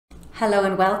Hello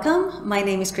and welcome. My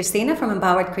name is Christina from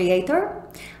Empowered Creator.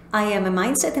 I am a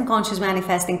mindset and conscious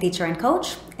manifesting teacher and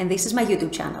coach, and this is my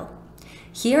YouTube channel.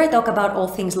 Here I talk about all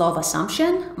things law of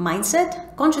assumption,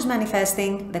 mindset, conscious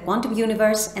manifesting, the quantum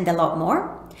universe, and a lot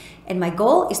more. And my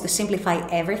goal is to simplify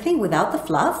everything without the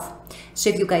fluff.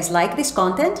 So if you guys like this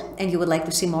content and you would like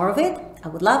to see more of it, I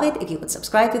would love it if you would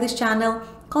subscribe to this channel,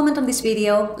 comment on this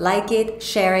video, like it,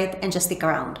 share it, and just stick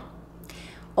around.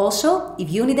 Also,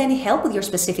 if you need any help with your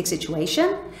specific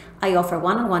situation, I offer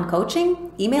one-on-one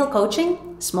coaching, email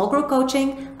coaching, small group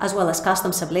coaching, as well as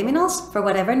custom subliminals for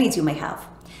whatever needs you may have.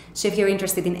 So if you're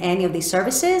interested in any of these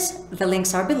services, the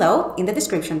links are below in the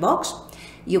description box.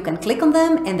 You can click on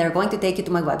them and they're going to take you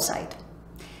to my website.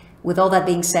 With all that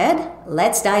being said,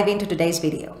 let's dive into today's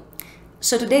video.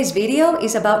 So today's video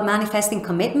is about manifesting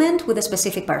commitment with a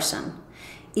specific person.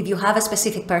 If you have a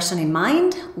specific person in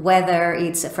mind, whether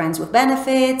it's friends with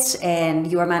benefits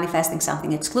and you are manifesting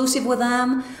something exclusive with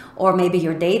them, or maybe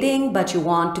you're dating but you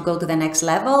want to go to the next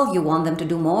level, you want them to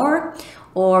do more,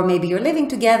 or maybe you're living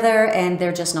together and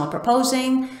they're just not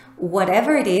proposing,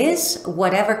 whatever it is,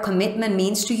 whatever commitment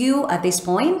means to you at this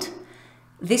point,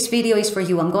 this video is for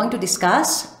you. I'm going to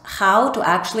discuss how to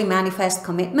actually manifest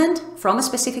commitment from a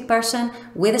specific person,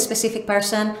 with a specific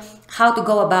person, how to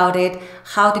go about it,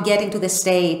 how to get into the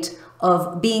state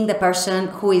of being the person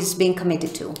who is being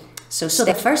committed to. So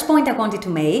the first point I wanted to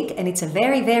make, and it's a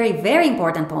very, very, very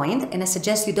important point, and I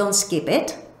suggest you don't skip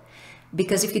it,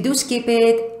 because if you do skip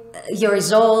it, your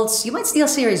results, you might still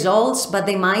see results, but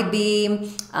they might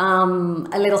be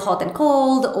a little hot and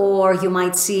cold, or you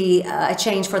might see a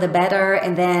change for the better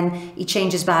and then it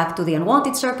changes back to the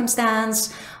unwanted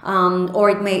circumstance,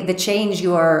 or the change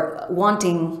you're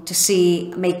wanting to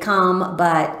see may come,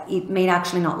 but it may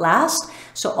actually not last.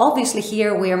 So obviously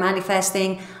here we are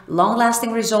manifesting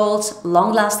long-lasting results,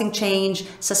 long-lasting change,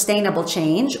 sustainable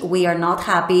change. We are not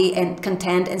happy and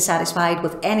content and satisfied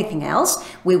with anything else.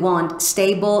 We want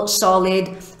stable,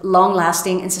 solid,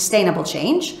 long-lasting and sustainable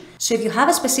change. So if you have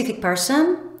a specific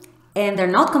person and they're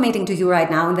not committing to you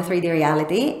right now in the 3D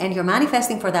reality and you're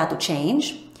manifesting for that to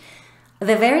change,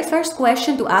 the very first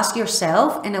question to ask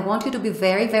yourself, and I want you to be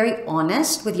very, very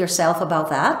honest with yourself about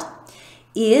that,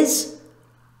 is,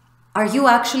 are you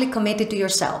actually committed to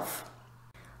yourself?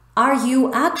 Are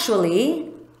you actually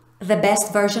the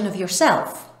best version of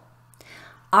yourself?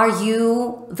 Are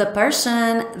you the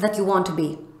person that you want to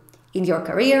be in your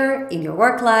career, in your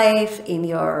work life, in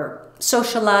your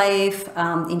social life,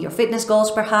 in your fitness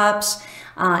goals perhaps,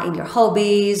 in your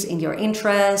hobbies, in your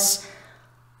interests?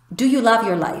 Do you love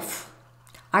your life?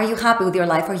 Are you happy with your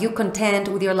life? Are you content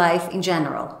with your life in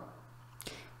general?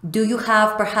 Do you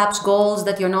have perhaps goals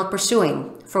that you're not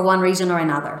pursuing for one reason or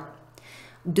another?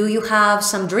 Do you have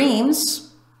some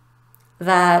dreams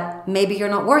that maybe you're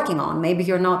not working on? Maybe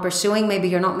you're not pursuing, maybe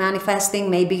you're not manifesting,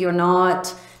 maybe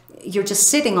you're just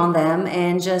sitting on them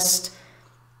and just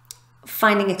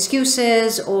finding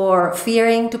excuses or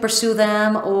fearing to pursue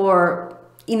them, or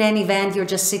in any event, you're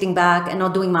just sitting back and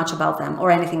not doing much about them or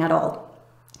anything at all.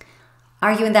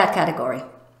 Are you in that category?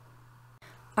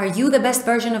 Are you the best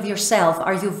version of yourself?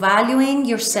 Are you valuing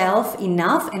yourself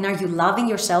enough, and are you loving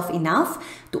yourself enough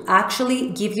to actually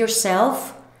give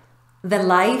yourself the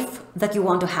life that you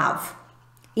want to have?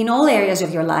 In all areas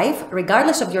of your life,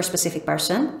 regardless of your specific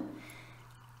person,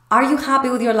 are you happy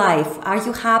with your life? Are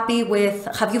you happy with,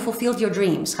 have you fulfilled your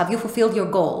dreams? Have you fulfilled your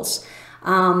goals?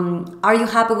 Are you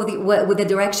happy with the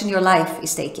direction your life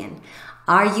is taking?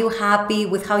 Are you happy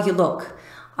with how you look?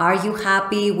 Are you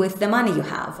happy with the money you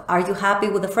have? Are you happy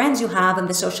with the friends you have and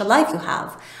the social life you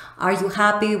have? Are you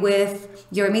happy with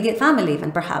your immediate family,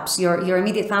 even perhaps your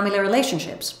immediate family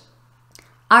relationships?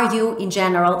 Are you in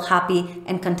general happy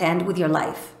and content with your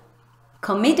life?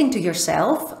 Committing to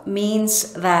yourself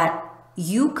means that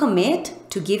you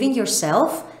commit to giving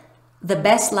yourself the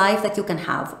best life that you can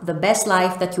have, the best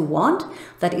life that you want,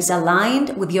 that is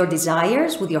aligned with your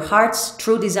desires, with your heart's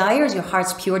true desires, your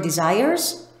heart's pure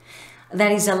desires,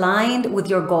 that is aligned with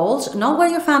your goals, not what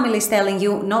your family is telling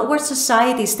you, not what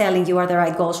society is telling you are the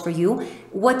right goals for you,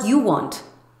 what you want,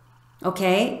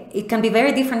 okay? It can be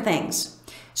very different things.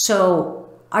 So,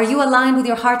 are you aligned with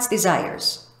your heart's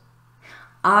desires?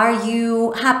 Are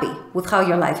you happy with how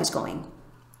your life is going?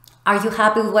 Are you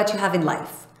happy with what you have in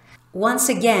life? Once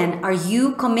again, are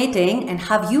you committing, and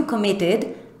have you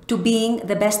committed to being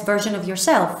the best version of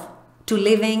yourself, to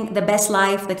living the best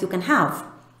life that you can have?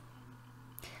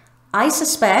 I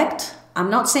suspect, I'm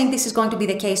not saying this is going to be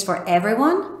the case for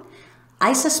everyone,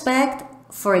 I suspect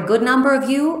for a good number of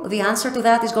you, the answer to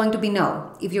that is going to be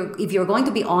no. If you're going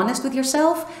to be honest with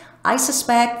yourself, I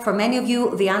suspect for many of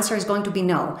you, the answer is going to be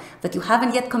no, that you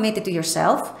haven't yet committed to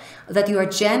yourself, that you are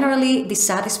generally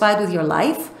dissatisfied with your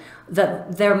life,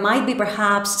 that there might be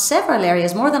perhaps several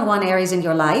areas, more than one areas in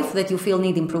your life that you feel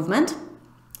need improvement,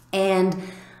 and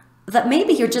that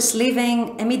maybe you're just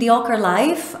living a mediocre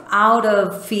life out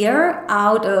of fear,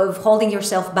 out of holding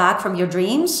yourself back from your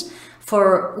dreams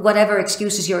for whatever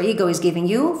excuses your ego is giving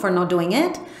you for not doing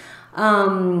it.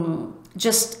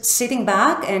 Just sitting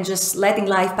back and just letting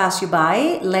life pass you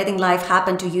by, letting life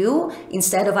happen to you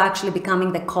instead of actually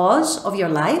becoming the cause of your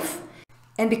life.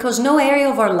 And because no area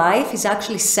of our life is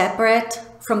actually separate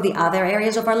from the other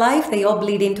areas of our life, they all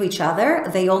bleed into each other,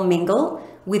 they all mingle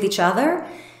with each other.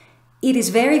 It is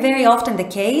very, very often the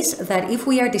case that if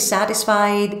we are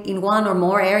dissatisfied in one or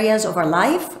more areas of our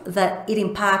life, that it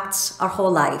impacts our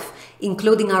whole life,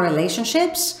 including our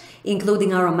relationships,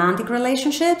 including our romantic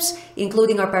relationships,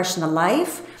 including our personal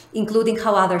life, including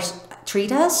how others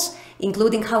treat us,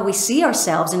 including how we see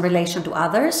ourselves in relation to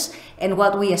others, and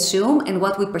what we assume and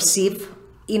what we perceive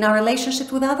in our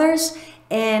relationship with others.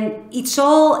 And it's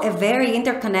all a very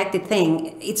interconnected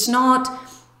thing. It's not...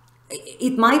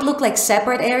 It might look like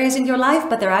separate areas in your life,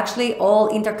 but they're actually all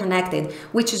interconnected,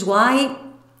 which is why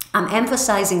I'm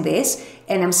emphasizing this.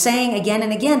 And I'm saying again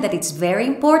and again that it's very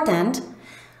important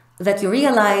that you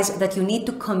realize that you need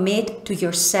to commit to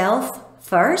yourself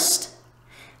first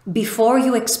before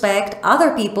you expect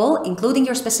other people, including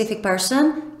your specific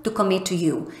person, to commit to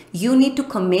you. You need to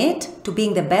commit to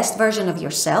being the best version of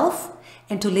yourself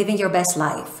and to living your best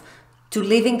life. To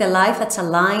living the life that's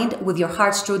aligned with your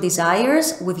heart's true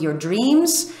desires, with your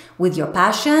dreams, with your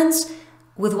passions,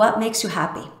 with what makes you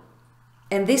happy.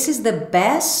 And this is the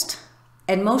best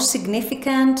and most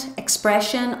significant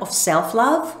expression of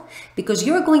self-love, because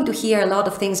you're going to hear a lot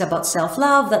of things about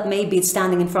self-love, that maybe it's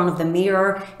standing in front of the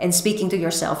mirror and speaking to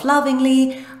yourself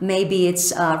lovingly, maybe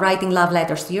it's writing love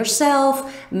letters to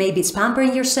yourself, maybe it's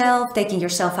pampering yourself, taking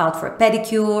yourself out for a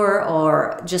pedicure,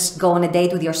 or just go on a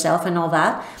date with yourself and all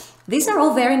that. These are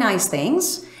all very nice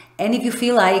things, and if you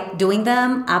feel like doing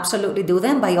them, absolutely do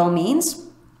them by all means.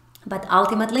 But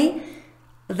ultimately,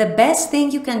 the best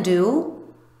thing you can do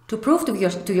to prove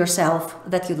to yourself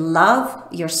that you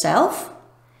love yourself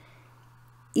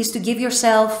is to give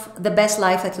yourself the best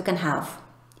life that you can have,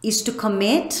 is to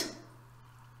commit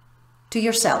to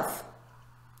yourself,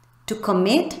 to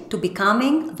commit to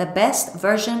becoming the best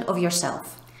version of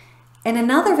yourself. And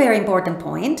another very important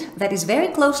point that is very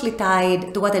closely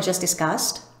tied to what I just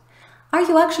discussed, are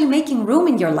you actually making room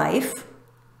in your life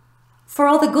for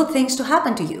all the good things to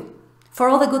happen to you, for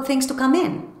all the good things to come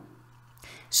in?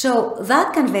 So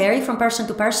that can vary from person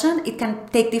to person. It can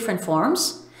take different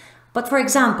forms. But for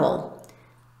example,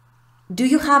 do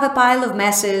you have a pile of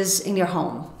messes in your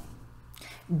home?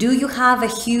 Do you have a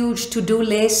huge to-do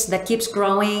list that keeps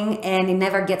growing and it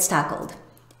never gets tackled?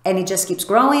 And it just keeps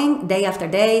growing day after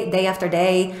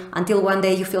day, until one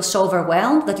day you feel so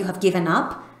overwhelmed that you have given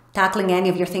up tackling any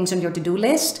of your things on your to-do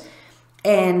list.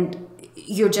 And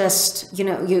you're just,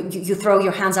 you throw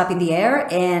your hands up in the air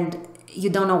and you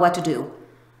don't know what to do.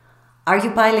 Are you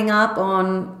piling up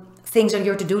on things on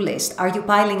your to-do list? Are you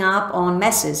piling up on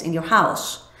messes in your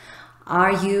house?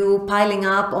 Are you piling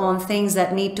up on things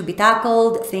that need to be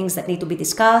tackled, things that need to be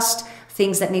discussed,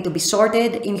 things that need to be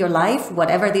sorted in your life,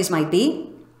 whatever these might be?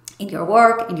 In your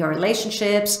work, in your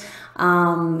relationships,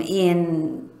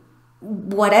 in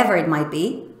whatever it might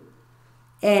be,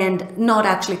 and not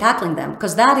actually tackling them,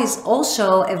 because that is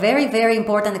also a very, very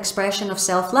important expression of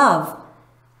self-love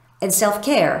and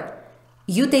self-care.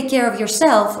 You take care of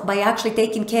yourself by actually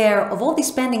taking care of all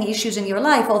these pending issues in your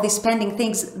life, all these pending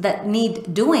things that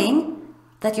need doing,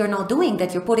 that you're not doing,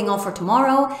 that you're putting off for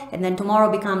tomorrow, and then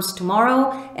tomorrow becomes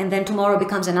tomorrow, and then tomorrow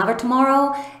becomes another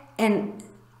tomorrow, and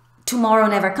tomorrow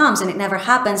never comes, and it never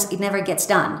happens, it never gets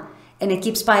done. And it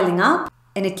keeps piling up,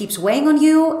 and it keeps weighing on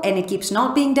you, and it keeps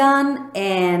not being done,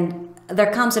 and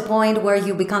there comes a point where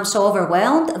you become so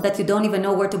overwhelmed that you don't even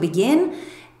know where to begin,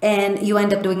 and you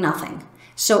end up doing nothing.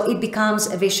 So it becomes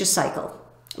a vicious cycle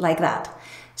like that.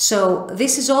 So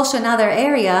this is also another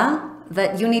area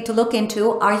that you need to look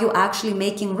into. Are you actually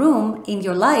making room in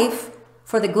your life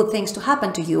for the good things to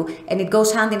happen to you? And it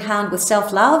goes hand in hand with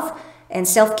self-love and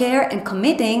self-care and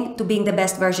committing to being the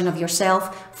best version of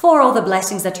yourself for all the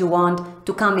blessings that you want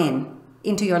to come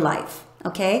into your life,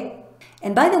 okay?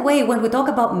 And by the way, when we talk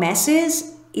about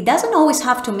messes, it doesn't always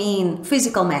have to mean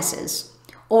physical messes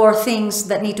or things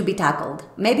that need to be tackled.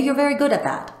 Maybe you're very good at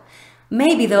that.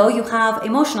 Maybe though you have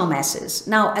emotional messes.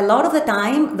 Now, a lot of the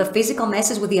time, the physical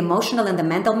messes with the emotional and the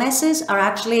mental messes are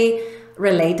actually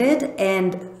related,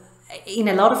 and In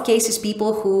a lot of cases,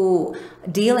 people who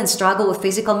deal and struggle with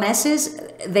physical messes,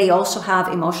 they also have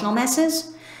emotional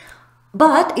messes.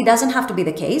 But it doesn't have to be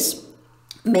the case.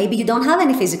 Maybe you don't have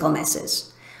any physical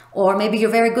messes, or maybe you're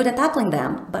very good at tackling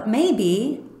them, but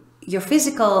maybe your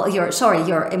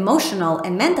emotional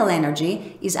and mental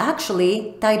energy is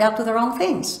actually tied up to the wrong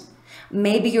things.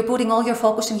 Maybe you're putting all your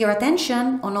focus and your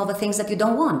attention on all the things that you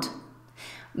don't want.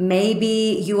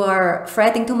 Maybe you are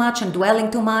fretting too much and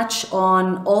dwelling too much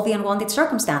on all the unwanted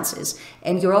circumstances,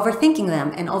 and you're overthinking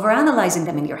them and overanalyzing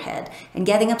them in your head and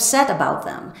getting upset about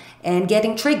them and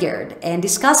getting triggered and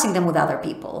discussing them with other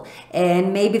people.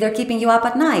 And maybe they're keeping you up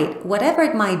at night. Whatever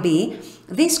it might be,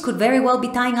 this could very well be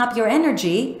tying up your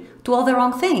energy to all the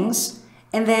wrong things.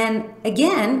 And then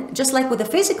again, just like with the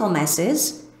physical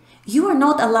messes, you are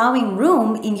not allowing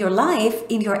room in your life,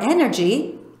 in your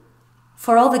energy,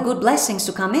 for all the good blessings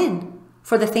to come in,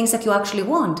 for the things that you actually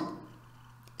want.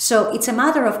 So it's a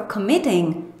matter of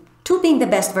committing to being the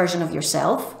best version of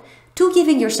yourself, to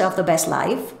giving yourself the best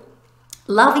life,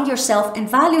 loving yourself and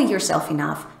valuing yourself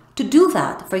enough to do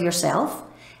that for yourself,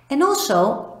 and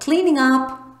also cleaning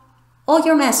up all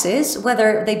your messes,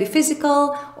 whether they be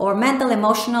physical or mental,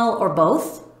 emotional, or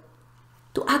both,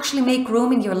 to actually make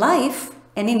room in your life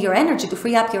and in your energy, to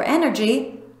free up your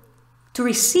energy to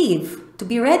receive, to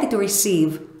be ready to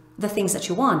receive the things that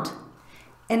you want.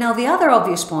 And now the other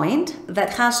obvious point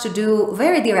that has to do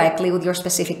very directly with your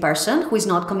specific person who is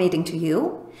not committing to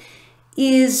you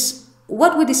is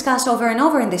what we discuss over and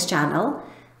over in this channel.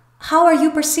 How are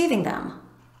you perceiving them?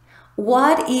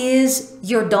 What is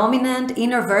your dominant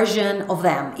inner version of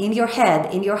them in your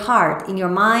head, in your heart, in your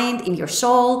mind, in your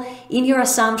soul, in your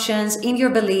assumptions, in your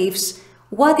beliefs?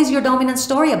 What is your dominant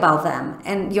story about them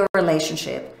and your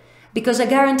relationship? Because I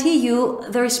guarantee you,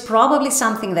 there is probably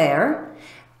something there.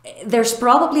 There's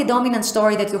probably a dominant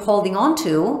story that you're holding on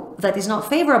to that is not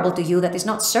favorable to you, that is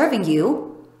not serving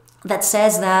you, that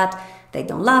says that they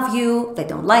don't love you, they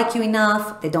don't like you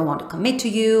enough, they don't want to commit to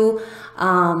you.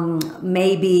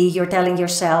 Maybe you're telling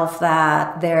yourself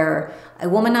that they're a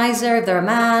womanizer if they're a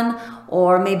man,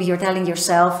 or maybe you're telling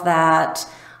yourself that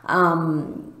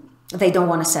they don't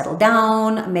want to settle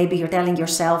down. Maybe you're telling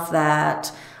yourself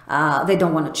that they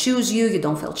don't want to choose you, you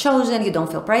don't feel chosen, you don't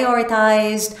feel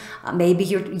prioritized. Maybe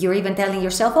you're even telling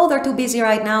yourself, oh, they're too busy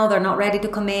right now, they're not ready to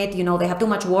commit, you know, they have too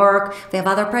much work, they have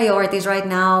other priorities right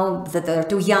now, that they're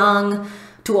too young,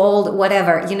 too old,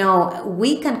 whatever. You know,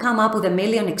 we can come up with a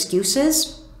million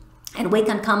excuses, and we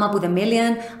can come up with a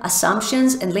million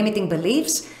assumptions and limiting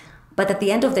beliefs, but at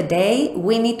the end of the day,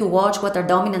 we need to watch what our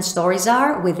dominant stories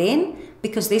are within,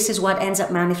 because this is what ends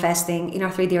up manifesting in our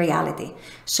 3D reality.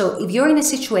 So if you're in a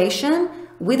situation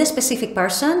with a specific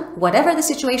person, whatever the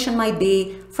situation might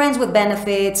be, friends with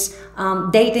benefits,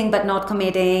 dating but not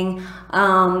committing,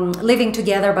 living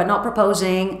together but not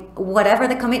proposing, whatever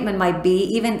the commitment might be,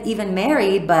 even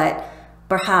married but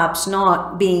perhaps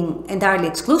not being entirely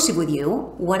exclusive with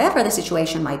you, whatever the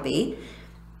situation might be,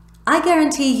 I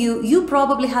guarantee you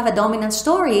probably have a dominant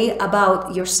story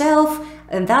about yourself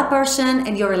and that person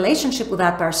and your relationship with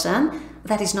that person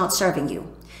that is not serving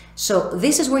you. So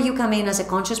this is where you come in as a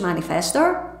conscious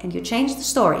manifestor, and you change the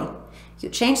story. You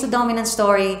change the dominant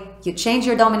story, you change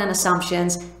your dominant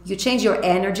assumptions, you change your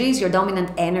energies, your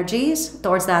dominant energies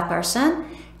towards that person,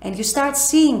 and you start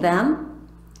seeing them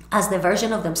as the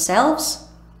version of themselves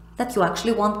that you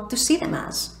actually want to see them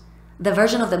as. The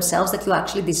version of themselves that you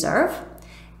actually deserve,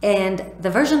 and the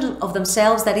version of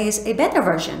themselves that is a better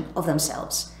version of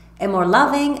themselves. A more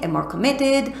loving, a more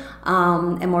committed,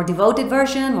 a more devoted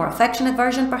version, more affectionate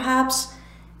version perhaps.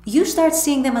 You start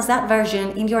seeing them as that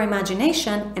version in your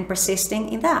imagination and persisting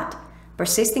in that.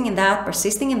 Persisting in that,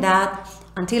 persisting in that,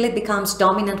 until it becomes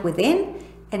dominant within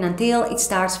and until it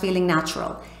starts feeling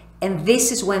natural. And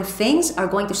this is when things are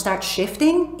going to start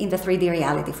shifting in the 3D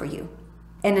reality for you.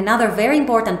 And another very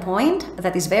important point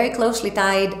that is very closely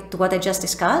tied to what I just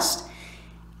discussed,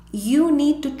 you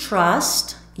need to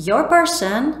trust your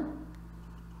person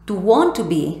to want to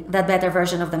be that better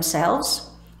version of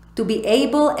themselves, to be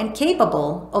able and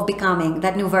capable of becoming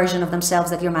that new version of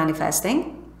themselves that you're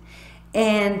manifesting.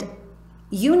 And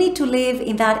you need to live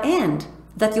in that end,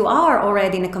 that you are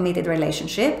already in a committed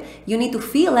relationship. You need to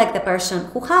feel like the person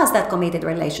who has that committed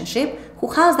relationship,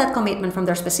 who has that commitment from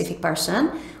their specific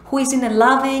person, who is in a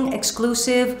loving,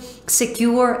 exclusive,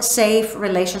 secure, safe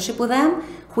relationship with them,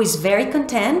 who is very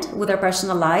content with their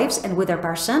personal lives and with their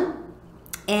person,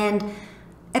 and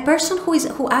a person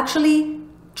who actually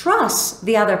trusts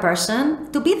the other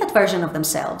person to be that version of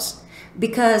themselves.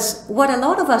 Because what a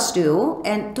lot of us do,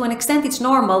 and to an extent it's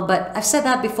normal, but I've said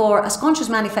that before, as conscious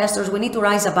manifestors, we need to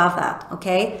rise above that,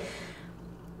 okay?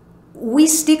 we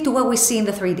stick to what we see in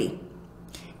the 3D.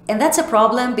 And that's a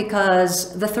problem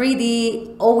because the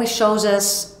 3D always shows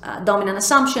us dominant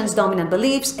assumptions, dominant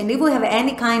beliefs. And if we have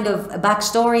any kind of a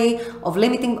backstory of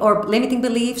limiting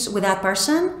beliefs with that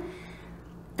person,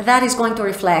 that is going to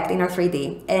reflect in our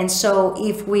 3D. And so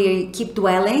if we keep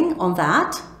dwelling on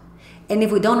that, and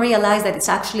if we don't realize that it's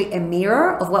actually a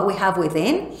mirror of what we have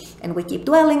within, and we keep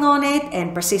dwelling on it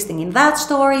and persisting in that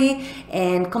story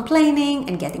and complaining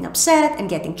and getting upset and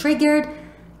getting triggered,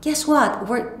 guess what?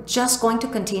 We're just going to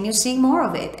continue seeing more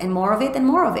of it and more of it and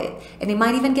more of it. And it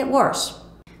might even get worse.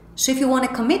 So if you want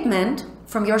a commitment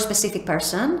from your specific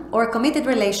person or a committed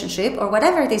relationship or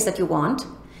whatever it is that you want,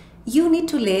 you need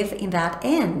to live in that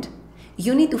end.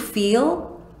 You need to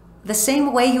feel the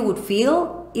same way you would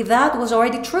feel if that was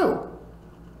already true.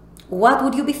 What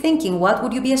would you be thinking? What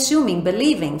would you be assuming,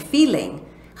 believing, feeling?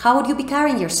 How would you be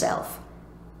carrying yourself?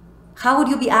 How would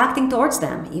you be acting towards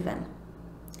them even?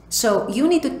 So you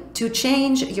need to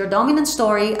change your dominant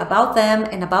story about them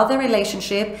and about their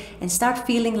relationship and start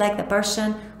feeling like the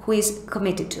person who is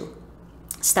committed to.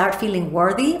 Start feeling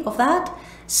worthy of that.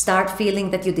 Start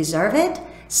feeling that you deserve it.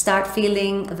 Start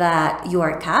feeling that you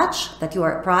are a catch, that you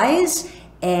are a prize,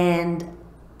 and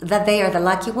that they are the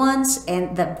lucky ones,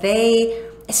 and that they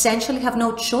essentially have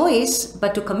no choice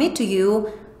but to commit to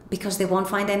you because they won't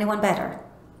find anyone better.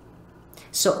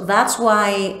 So that's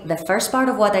why the first part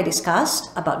of what I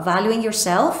discussed about valuing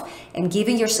yourself and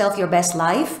giving yourself your best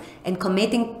life and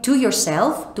committing to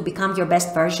yourself to become your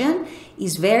best version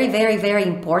is very, very, very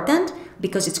important,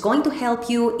 because it's going to help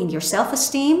you in your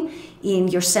self-esteem, in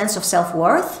your sense of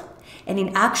self-worth, and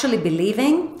in actually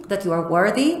believing that you are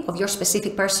worthy of your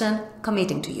specific person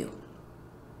committing to you.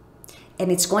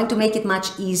 And it's going to make it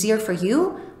much easier for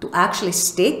you to actually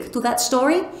stick to that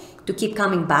story, to keep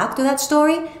coming back to that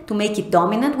story, to make it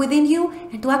dominant within you,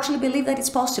 and to actually believe that it's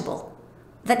possible.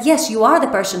 That yes, you are the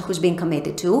person who's being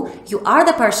committed to, you are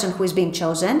the person who is being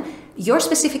chosen, your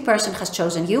specific person has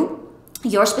chosen you,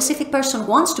 your specific person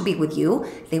wants to be with you,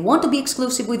 they want to be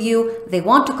exclusive with you, they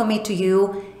want to commit to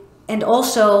you, and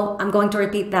also, I'm going to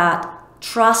repeat that,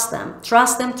 trust them,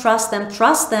 trust them, trust them,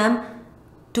 trust them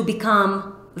to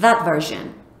become that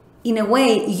version. In a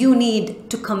way, you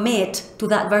need to commit to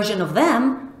that version of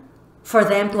them for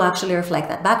them to actually reflect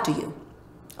that back to you.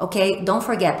 Okay, don't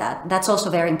forget that. That's also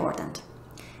very important.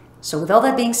 So with all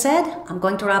that being said, I'm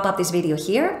going to wrap up this video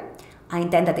here. I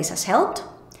intend that this has helped.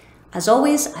 As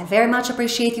always, I very much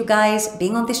appreciate you guys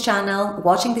being on this channel,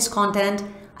 watching this content.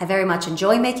 I very much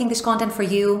enjoy making this content for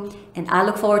you, and I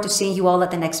look forward to seeing you all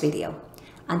at the next video.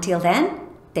 Until then,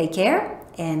 take care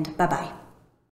and bye-bye.